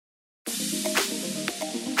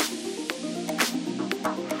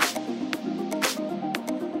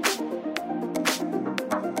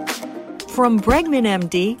From Bregman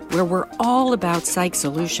MD, where we're all about psych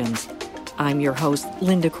solutions, I'm your host,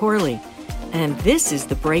 Linda Corley, and this is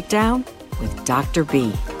The Breakdown with Dr.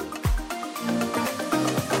 B.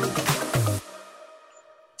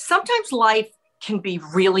 Sometimes life can be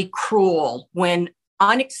really cruel when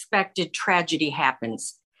unexpected tragedy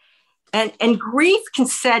happens. And grief can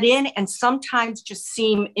set in and sometimes just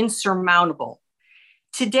seem insurmountable.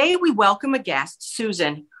 Today, we welcome a guest,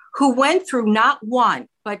 Susan, who went through not one,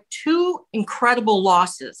 but two incredible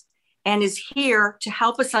losses and is here to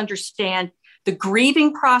help us understand the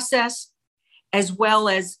grieving process as well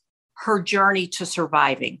as her journey to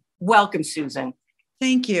surviving. Welcome, Susan.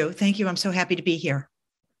 Thank you. Thank you. I'm so happy to be here.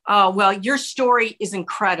 Oh, well, your story is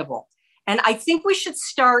incredible. And I think we should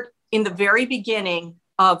start in the very beginning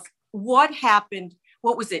of what happened.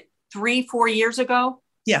 What was it, 3-4 years ago?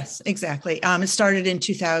 Yes, exactly. It started in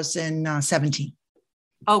 2017.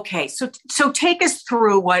 Okay, so take us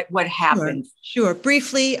through what happened. Sure.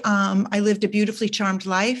 Briefly, I lived a beautifully charmed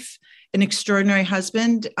life, an extraordinary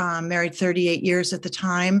husband, married 38 years at the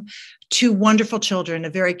time, 2 wonderful children, a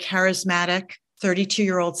very charismatic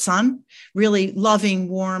 32-year-old son, really loving,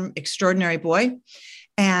 warm, extraordinary boy,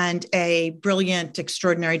 and a brilliant,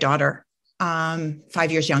 extraordinary daughter, 5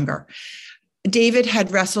 years younger. David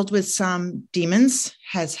had wrestled with some demons,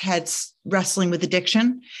 has had wrestling with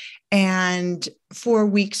addiction, and 4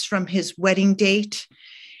 weeks from his wedding date,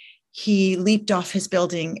 he leaped off his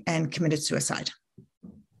building and committed suicide.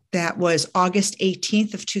 That was August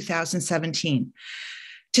 18th of 2017.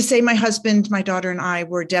 To say my husband, my daughter, and I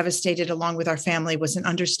were devastated along with our family was an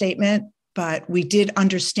understatement, but we did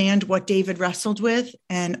understand what David wrestled with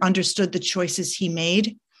and understood the choices he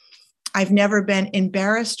made. I've never been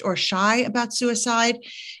embarrassed or shy about suicide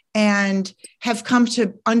and have come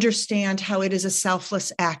to understand how it is a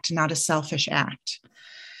selfless act, not a selfish act.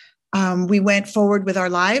 We went forward with our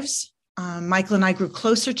lives. Michael and I grew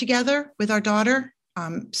closer together with our daughter.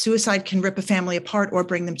 Suicide can rip a family apart or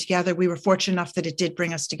bring them together. We were fortunate enough that it did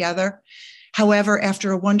bring us together. However,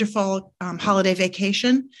 after a wonderful holiday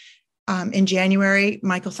vacation in January,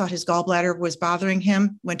 Michael thought his gallbladder was bothering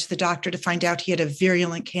him, went to the doctor to find out he had a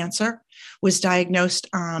virulent cancer, was diagnosed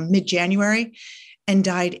mid-January, and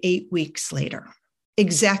died 8 weeks later.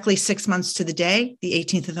 Exactly 6 months to the day, the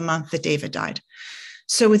 18th of the month that David died.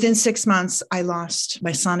 So within 6 months, I lost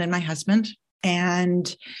my son and my husband,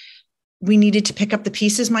 and we needed to pick up the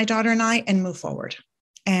pieces, my daughter and I, and move forward.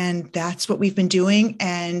 And that's what we've been doing.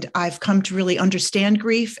 And I've come to really understand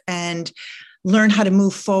grief and learn how to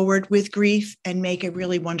move forward with grief and make a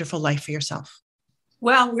really wonderful life for yourself.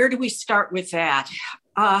 Well, where do we start with that?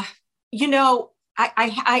 I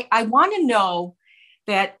want to know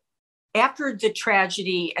that after the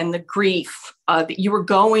tragedy and the grief that you were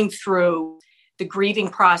going through, the grieving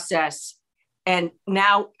process, and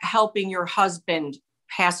now helping your husband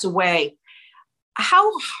pass away,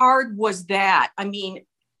 how hard was that? I mean,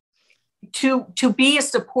 to be a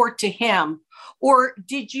support to him, or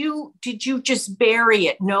did you just bury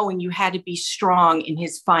it knowing you had to be strong in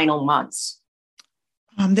his final months?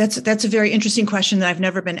 That's a very interesting question that I've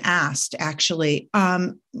never been asked, actually.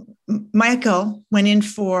 Michael went in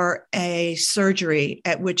for a surgery,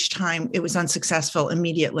 at which time it was unsuccessful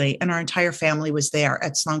immediately, and our entire family was there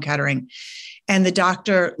at Sloan Kettering. And the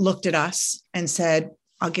doctor looked at us and said,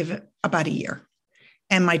 I'll give it about a year.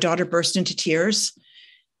 And my daughter burst into tears,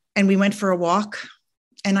 and we went for a walk,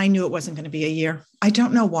 and I knew it wasn't going to be a year. I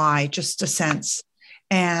don't know why, just a sense.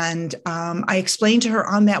 And I explained to her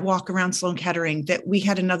on that walk around Sloan Kettering that we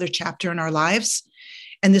had another chapter in our lives,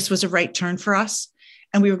 and this was a right turn for us.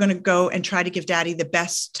 And we were going to go and try to give Daddy the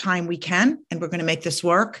best time we can, and we're going to make this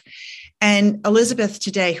work. And Elizabeth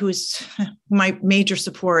today, who is my major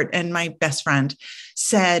support and my best friend,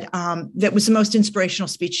 said that was the most inspirational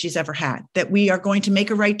speech she's ever had, that we are going to make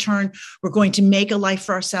a right turn. We're going to make a life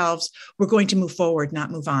for ourselves. We're going to move forward,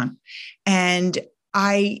 not move on. And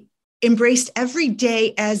I embraced every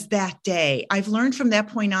day as that day. I've learned from that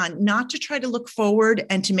point on not to try to look forward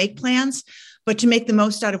and to make plans, but to make the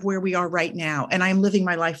most out of where we are right now. And I'm living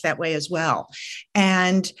my life that way as well.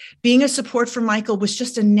 And being a support for Michael was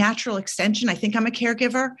just a natural extension. I think I'm a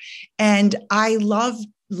caregiver, and I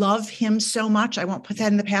love him so much. I won't put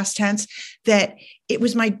that in the past tense, that it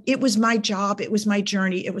was my job. It was my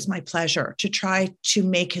journey. It was my pleasure to try to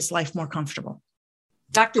make his life more comfortable.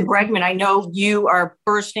 Dr. Bregman, I know you are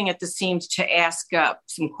bursting at the seams to ask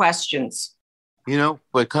some questions. You know,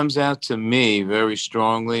 what comes out to me very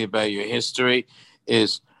strongly about your history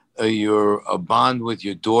is your bond with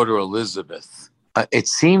your daughter, Elizabeth. It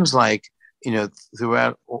seems like, you know,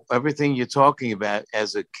 throughout everything you're talking about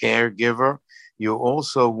as a caregiver, you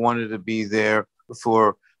also wanted to be there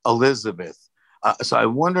for Elizabeth. So I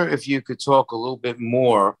wonder if you could talk a little bit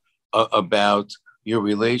more about your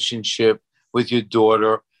relationship with your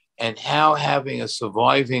daughter and how having a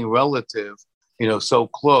surviving relative, so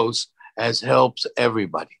close has helped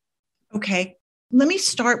everybody. Okay. Let me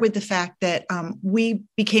start with the fact that we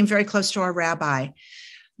became very close to our rabbi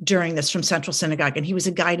during this from Central Synagogue, and he was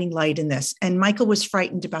a guiding light in this. And Michael was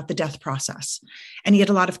frightened about the death process, and he had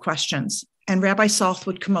a lot of questions. And Rabbi Salth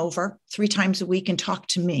would come over 3 times a week and talk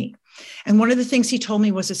to me. And one of the things he told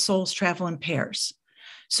me was that souls travel in pairs.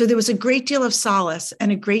 So there was a great deal of solace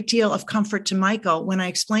and a great deal of comfort to Michael when I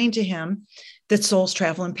explained to him that souls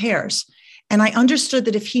travel in pairs. And I understood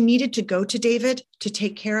that if he needed to go to David to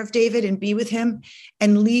take care of David and be with him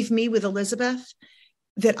and leave me with Elizabeth,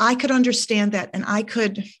 that I could understand that and I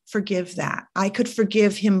could forgive that. I could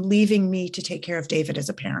forgive him leaving me to take care of David as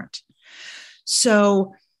a parent.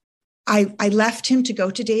 So I left him to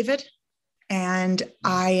go to David, and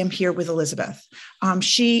I am here with Elizabeth. I'm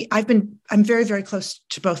very, very close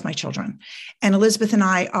to both my children, and Elizabeth and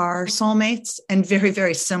I are soulmates and very,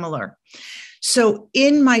 very similar. So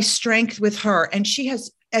in my strength with her, and she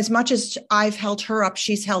has, as much as I've held her up,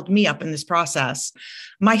 she's held me up in this process.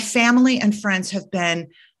 My family and friends have been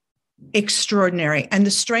extraordinary. And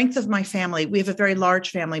the strength of my family, we have a very large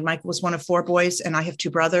family. Michael was one of 4 boys, and I have 2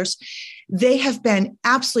 brothers. They have been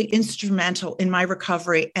absolutely instrumental in my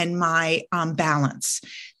recovery and my balance.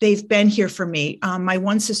 They've been here for me. My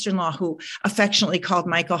one sister-in-law, who affectionately called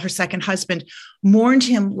Michael her second husband, mourned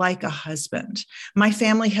him like a husband. My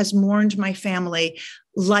family has mourned my family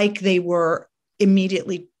like they were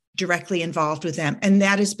immediately directly involved with them. And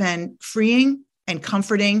that has been freeing and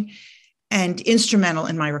comforting and instrumental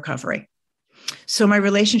in my recovery. So my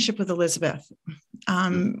relationship with Elizabeth,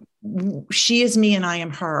 she is me and I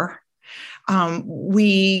am her.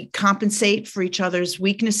 We compensate for each other's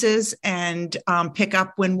weaknesses and pick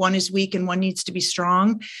up when one is weak and one needs to be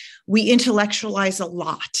strong. We intellectualize a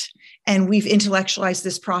lot, and we've intellectualized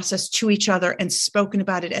this process to each other and spoken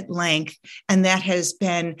about it at length. And that has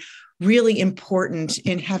been really important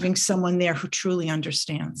in having someone there who truly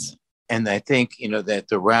understands. And I think, that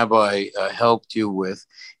the rabbi helped you with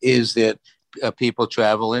is that people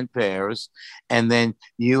travel in pairs, and then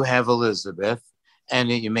you have Elizabeth, and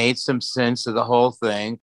you made some sense of the whole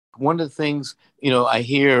thing. One of the things, I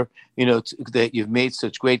hear, that you've made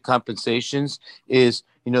such great compensations is,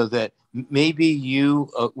 that maybe you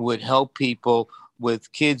would help people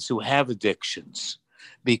with kids who have addictions,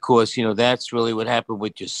 because, that's really what happened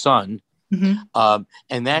with your son. Mm-hmm.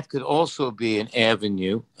 And that could also be an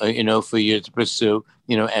avenue, for you to pursue,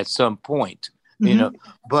 at some point, mm-hmm.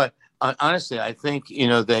 But honestly, I think,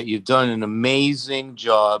 that you've done an amazing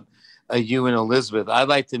job, you and Elizabeth. I'd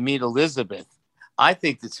like to meet Elizabeth. I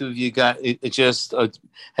think the two of you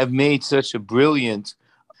have made such a brilliant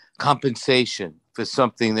compensation for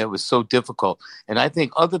something that was so difficult. And I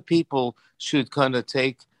think other people should kind of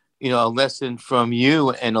take, a lesson from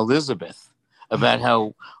you and Elizabeth about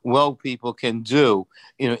how well people can do,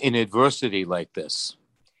 in adversity like this.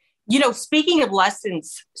 Speaking of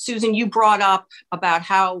lessons, Susan, you brought up about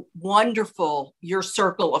how wonderful your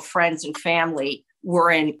circle of friends and family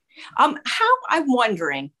were in. How I'm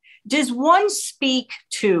wondering, does one speak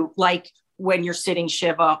to, like, when you're sitting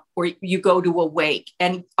Shiva or you go to a wake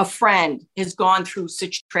and a friend has gone through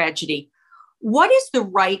such tragedy, what is the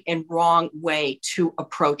right and wrong way to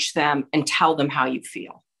approach them and tell them how you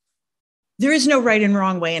feel? There is no right and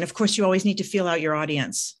wrong way. And of course, you always need to feel out your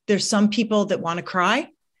audience. There's some people that want to cry.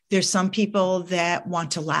 There's some people that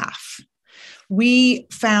want to laugh. We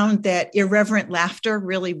found that irreverent laughter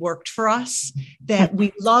really worked for us, that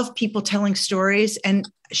we love people telling stories. And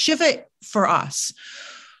Shiva for us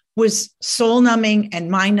was soul numbing and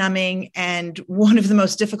mind numbing, and one of the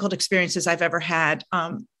most difficult experiences I've ever had.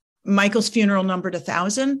 Michael's funeral numbered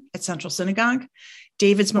 1,000 at Central Synagogue.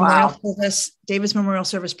 David's memorial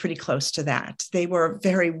service pretty close to that. They were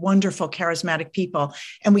very wonderful, charismatic people.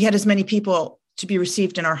 And we had as many people to be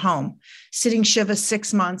received in our home. Sitting Shiva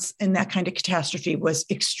 6 months in that kind of catastrophe was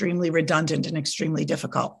extremely redundant and extremely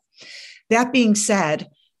difficult. That being said,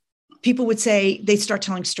 people would say they'd start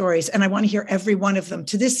telling stories, and I want to hear every one of them.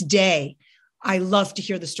 To this day, I love to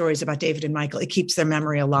hear the stories about David and Michael. It keeps their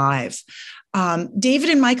memory alive. David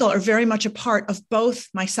and Michael are very much a part of both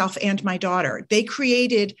myself and my daughter. They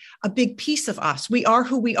created a big piece of us. We are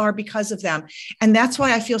who we are because of them. And that's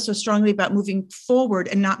why I feel so strongly about moving forward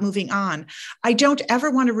and not moving on. I don't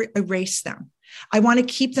ever want to erase them. I want to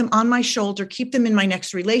keep them on my shoulder, keep them in my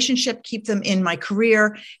next relationship, keep them in my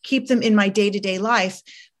career, keep them in my day-to-day life,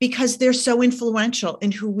 because they're so influential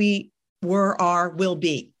in who we were, are, will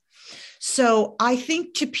be. So I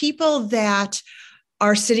think to people that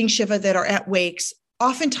are sitting Shiva that are at wakes,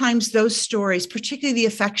 oftentimes those stories, particularly the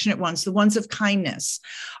affectionate ones, the ones of kindness,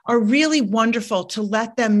 are really wonderful to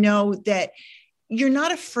let them know that you're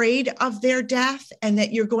not afraid of their death and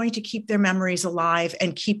that you're going to keep their memories alive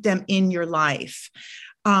and keep them in your life.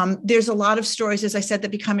 There's a lot of stories, as I said,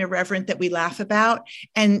 that become irreverent that we laugh about.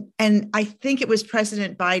 And I think it was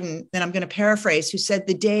President Biden, that I'm going to paraphrase, who said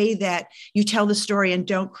the day that you tell the story and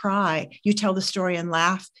don't cry, you tell the story and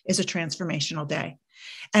laugh, is a transformational day.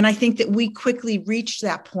 And I think that we quickly reached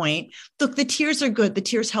that point. Look, the tears are good. The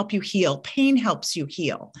tears help you heal. Pain helps you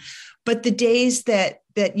heal. But the days that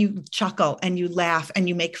you chuckle and you laugh and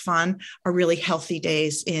you make fun are really healthy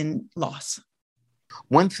days in loss.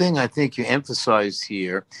 One thing I think you emphasize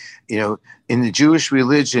here, in the Jewish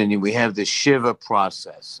religion, we have the Shiva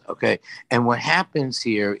process, okay? And what happens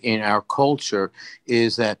here in our culture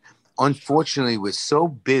is that, unfortunately, we're so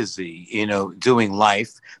busy, doing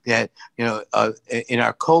life that, in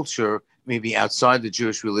our culture, maybe outside the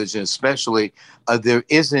Jewish religion especially, there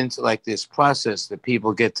isn't like this process that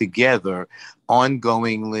people get together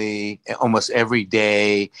ongoingly, almost every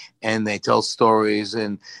day, and they tell stories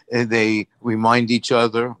and they remind each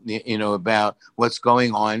other, about what's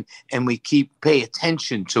going on, and we pay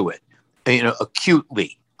attention to it,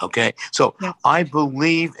 acutely. Okay. So yeah. I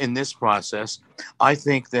believe in this process. I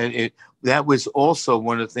think that was also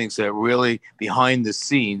one of the things that really behind the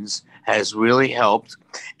scenes has really helped.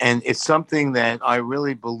 And it's something that I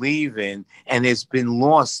really believe in, and it's been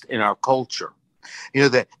lost in our culture.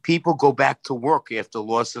 That people go back to work after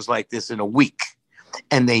losses like this in a week,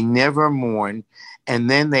 and they never mourn. And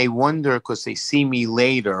then they wonder, because they see me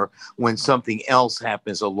later when something else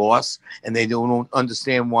happens, a loss, and they don't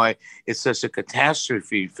understand why it's such a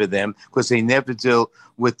catastrophe for them, because they never deal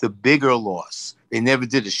with the bigger loss. They never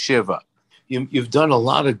did a Shiva. You've done a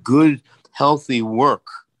lot of good, healthy work,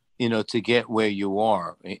 to get where you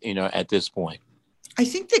are, at this point. I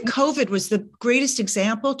think that COVID was the greatest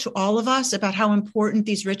example to all of us about how important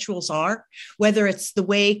these rituals are, whether it's the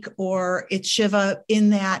wake or it's Shiva,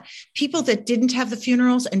 in that people that didn't have the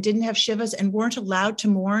funerals and didn't have Shivas and weren't allowed to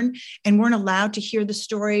mourn and weren't allowed to hear the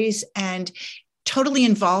stories and totally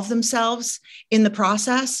involve themselves in the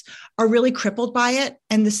process are really crippled by it.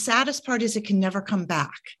 And the saddest part is it can never come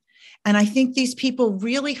back. And I think these people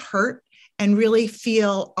really hurt and really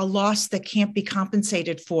feel a loss that can't be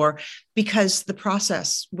compensated for because the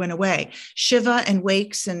process went away. Shiva and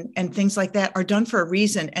wakes and things like that are done for a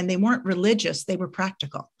reason, and they weren't religious, they were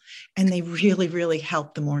practical, and they really, really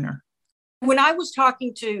helped the mourner. When I was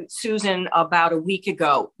talking to Susan about a week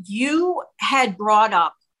ago, you had brought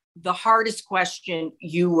up the hardest question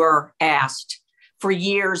you were asked for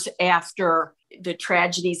years after the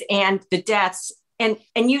tragedies and the deaths. And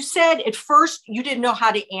you said at first you didn't know how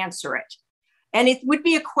to answer it. And it would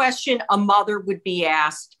be a question a mother would be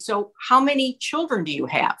asked. So how many children do you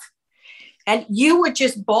have? And you would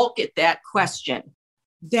just balk at that question.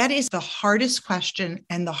 That is the hardest question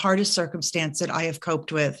and the hardest circumstance that I have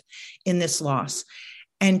coped with in this loss.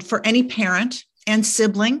 And for any parent and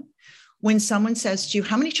sibling, when someone says to you,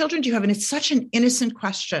 how many children do you have? And it's such an innocent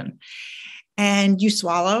question. And you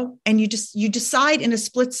swallow and you decide in a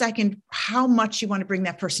split second how much you want to bring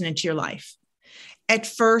that person into your life. At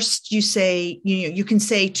first, you say, you can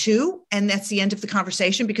say 2, and that's the end of the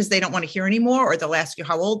conversation because they don't want to hear anymore, or they'll ask you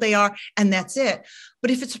how old they are, and that's it. But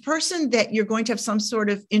if it's a person that you're going to have some sort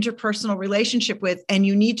of interpersonal relationship with, and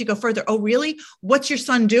you need to go further, oh, really? What's your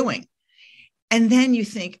son doing? And then you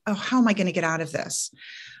think, oh, how am I going to get out of this?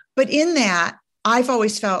 But in that, I've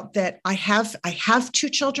always felt that I have 2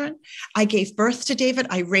 children. I gave birth to David.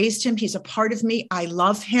 I raised him. He's a part of me. I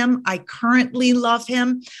love him. I currently love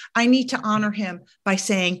him. I need to honor him by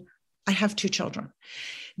saying, I have 2 children.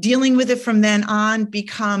 Dealing with it from then on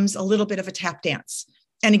becomes a little bit of a tap dance.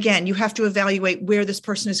 And again, you have to evaluate where this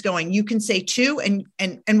person is going. You can say 2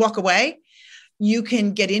 and walk away. You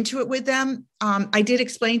can get into it with them. I did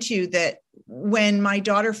explain to you that when my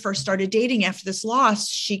daughter first started dating after this loss,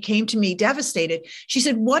 she came to me devastated. She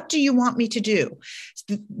said, what do you want me to do?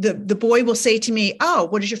 The boy will say to me, oh,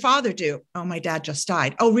 what does your father do? Oh, my dad just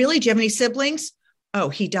died. Oh, really? Do you have any siblings? Oh,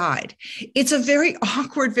 he died. It's a very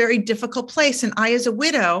awkward, very difficult place. And I, as a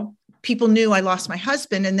widow, people knew I lost my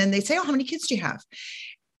husband. And then they say, oh, how many kids do you have?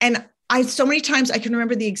 And so many times I can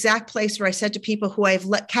remember the exact place where I said to people who I've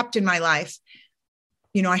kept in my life,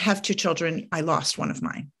 I have 2 children. I lost one of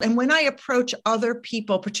mine. And when I approach other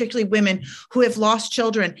people, particularly women who have lost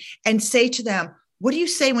children, and say to them, What do you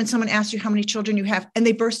say when someone asks you how many children you have and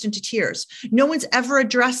they burst into tears? No one's ever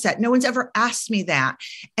addressed that. No one's ever asked me that.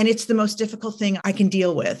 And it's the most difficult thing I can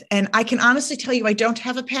deal with. And I can honestly tell you, I don't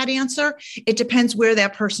have a pat answer. It depends where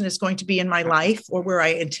that person is going to be in my life or where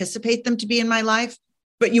I anticipate them to be in my life.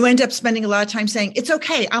 But you end up spending a lot of time saying, it's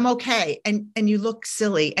okay, I'm okay. And you look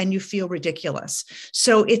silly and you feel ridiculous.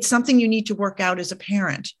 So it's something you need to work out as a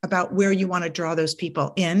parent about where you want to draw those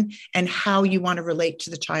people in and how you want to relate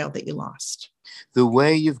to the child that you lost. The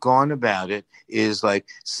way you've gone about it is like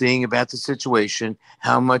seeing about the situation,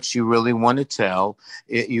 how much you really want to tell.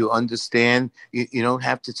 You understand, you don't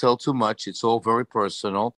have to tell too much. It's all very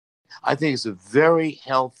personal. I think it's a very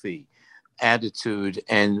healthy attitude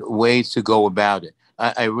and way to go about it.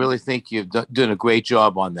 I really think you've done a great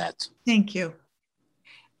job on that. Thank you.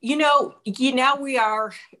 Now we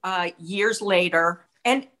are years later,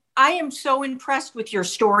 and I am so impressed with your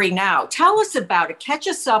story now. Tell us about it. Catch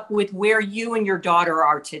us up with where you and your daughter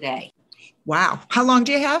are today. Wow. How long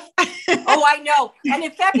do you have? Oh, I know. And in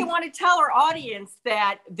fact, I want to tell our audience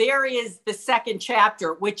that there is the second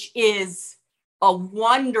chapter, which is a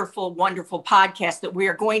wonderful, wonderful podcast that we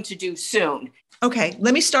are going to do soon. Okay,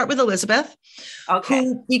 let me start with Elizabeth,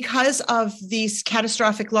 who, because of these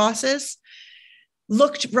catastrophic losses,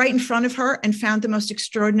 looked right in front of her and found the most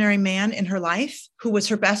extraordinary man in her life, who was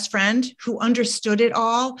her best friend, who understood it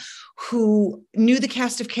all, who knew the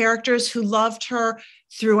cast of characters, who loved her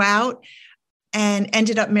throughout, and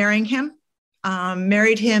ended up marrying him.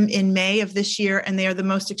 Married him in May of this year, and they are the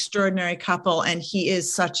most extraordinary couple. And he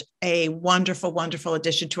is such a wonderful, wonderful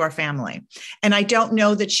addition to our family. And I don't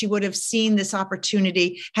know that she would have seen this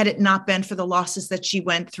opportunity had it not been for the losses that she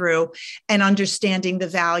went through and understanding the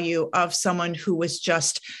value of someone who was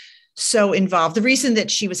just so involved. The reason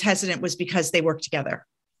that she was hesitant was because they worked together.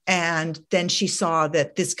 And then she saw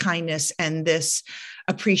that this kindness and this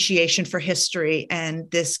appreciation for history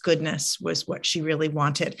and this goodness was what she really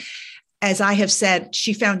wanted. As I have said,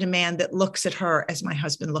 she found a man that looks at her as my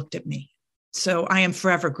husband looked at me. So I am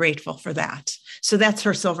forever grateful for that. So that's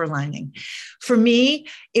her silver lining. For me,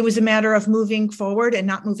 it was a matter of moving forward and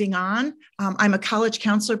not moving on. I'm a college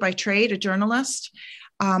counselor by trade, a journalist.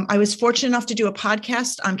 I was fortunate enough to do a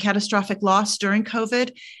podcast on catastrophic loss during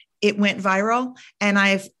COVID. It went viral, and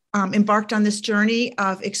I've embarked on this journey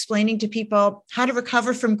of explaining to people how to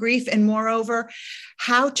recover from grief and, moreover,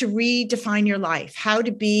 how to redefine your life, how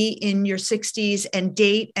to be in your 60s and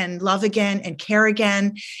date and love again and care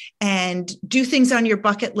again and do things on your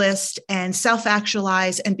bucket list and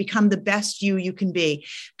self-actualize and become the best you can be.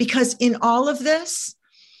 Because in all of this,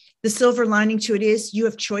 the silver lining to it is you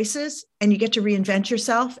have choices and you get to reinvent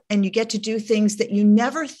yourself and you get to do things that you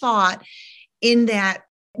never thought, in that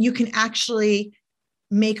you can actually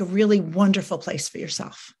make a really wonderful place for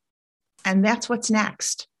yourself. And that's what's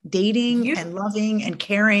next. Dating and loving and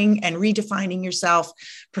caring and redefining yourself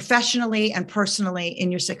professionally and personally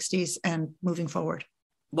in your 60s and moving forward.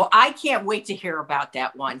 Well, I can't wait to hear about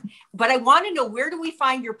that one. But I want to know, where do we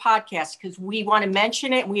find your podcast? Because we want to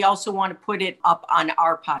mention it. And we also want to put it up on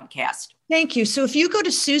our podcast. Thank you. So if you go to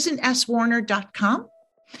susanswarner.com,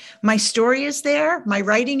 my story is there, my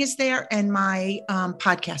writing is there, and my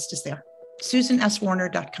podcast is there.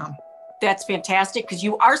 susanswarner.com. That's fantastic, because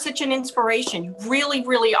you are such an inspiration. You really,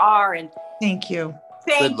 really are. And thank you.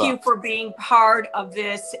 Thank you for being part of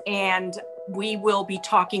this. And we will be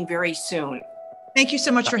talking very soon. Thank you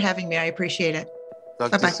so much for having me. I appreciate it.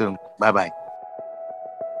 Talk to you soon. Bye-bye.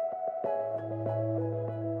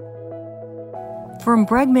 From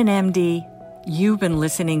Bregman MD, you've been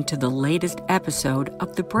listening to the latest episode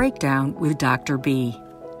of The Breakdown with Dr. B.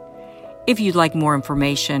 If you'd like more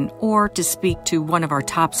information or to speak to one of our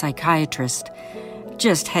top psychiatrists,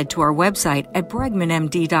 just head to our website at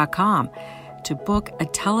bregmanmd.com to book a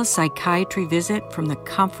telepsychiatry visit from the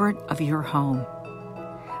comfort of your home.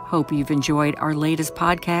 Hope you've enjoyed our latest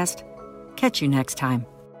podcast. Catch you next time.